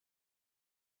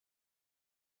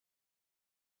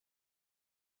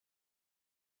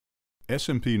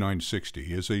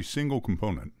SMP-960 is a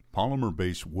single-component,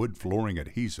 polymer-based wood flooring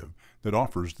adhesive that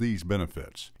offers these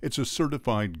benefits. It's a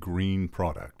certified green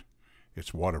product.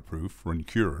 It's waterproof when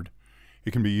cured.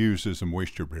 It can be used as a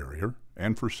moisture barrier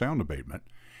and for sound abatement.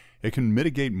 It can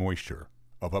mitigate moisture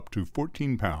of up to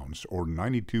 14 pounds or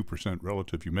 92%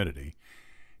 relative humidity,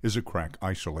 is a crack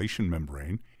isolation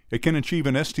membrane. It can achieve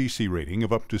an STC rating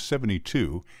of up to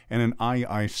 72 and an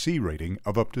IIC rating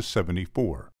of up to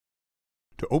 74.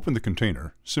 To open the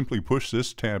container, simply push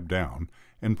this tab down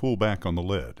and pull back on the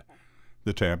lid.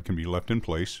 The tab can be left in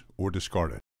place or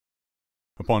discarded.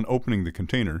 Upon opening the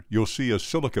container, you'll see a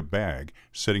silica bag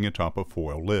sitting atop a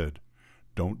foil lid.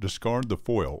 Don't discard the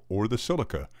foil or the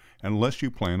silica unless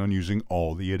you plan on using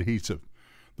all the adhesive.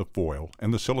 The foil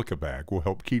and the silica bag will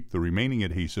help keep the remaining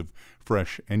adhesive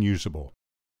fresh and usable.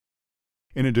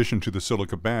 In addition to the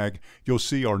silica bag, you'll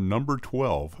see our number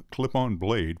 12 clip-on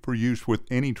blade for use with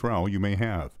any trowel you may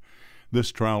have.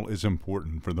 This trowel is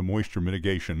important for the moisture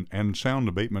mitigation and sound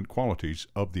abatement qualities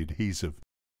of the adhesive.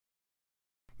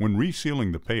 When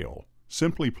resealing the pail,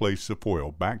 simply place the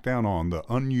foil back down on the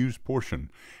unused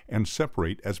portion and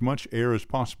separate as much air as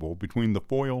possible between the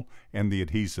foil and the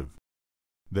adhesive.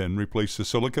 Then replace the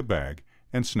silica bag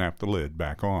and snap the lid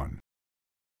back on.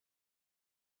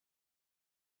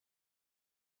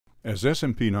 As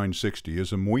SMP-960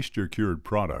 is a moisture-cured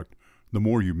product, the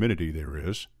more humidity there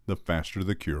is, the faster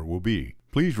the cure will be.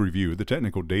 Please review the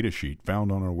technical data sheet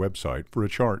found on our website for a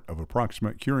chart of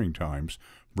approximate curing times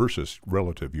versus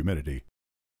relative humidity.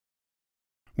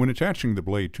 When attaching the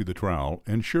blade to the trowel,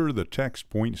 ensure the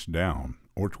text points down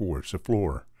or towards the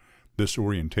floor. This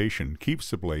orientation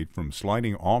keeps the blade from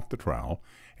sliding off the trowel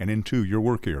and into your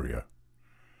work area.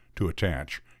 To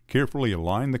attach, carefully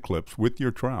align the clips with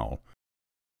your trowel.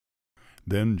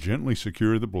 Then gently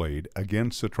secure the blade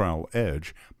against the trowel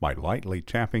edge by lightly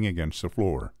tapping against the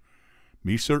floor.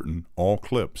 Be certain all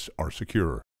clips are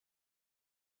secure.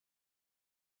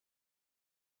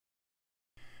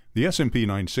 The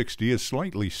SMP-960 is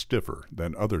slightly stiffer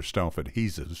than other STAUF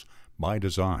adhesives by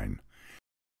design.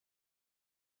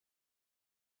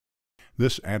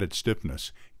 This added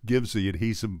stiffness gives the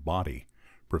adhesive body,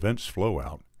 prevents flow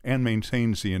out, and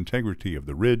maintains the integrity of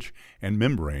the ridge and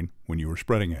membrane when you are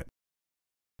spreading it.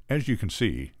 As you can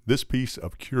see, this piece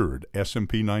of cured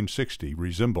SMP-960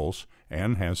 resembles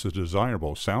and has the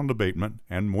desirable sound abatement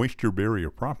and moisture barrier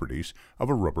properties of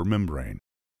a rubber membrane.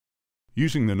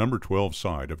 Using the number 12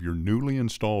 side of your newly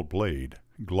installed blade,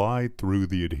 glide through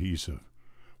the adhesive.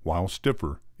 While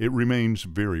stiffer, it remains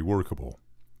very workable.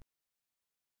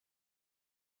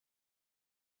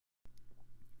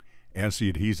 As the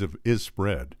adhesive is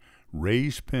spread,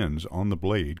 raised pins on the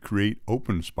blade create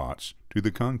open spots to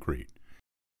the concrete.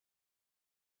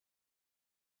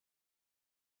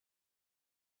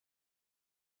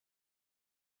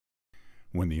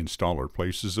 When the installer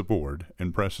places a board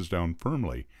and presses down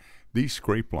firmly, these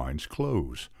scrape lines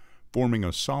close, forming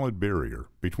a solid barrier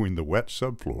between the wet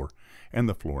subfloor and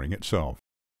the flooring itself.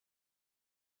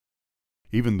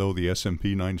 Even though the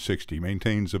SMP-960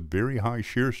 maintains a very high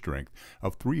shear strength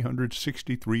of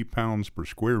 363 pounds per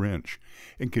square inch,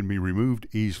 it can be removed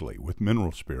easily with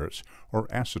mineral spirits or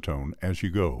acetone as you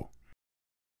go.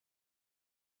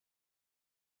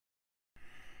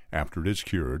 After it is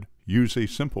cured, use a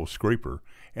simple scraper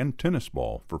and tennis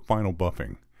ball for final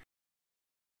buffing.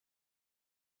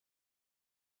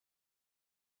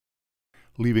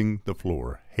 Leaving the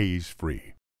floor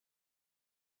haze-free.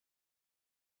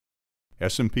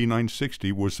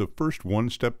 SMP-960 was the first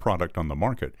one-step product on the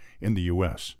market in the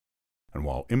U.S., and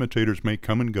while imitators may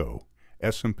come and go,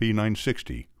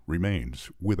 SMP-960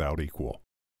 remains without equal.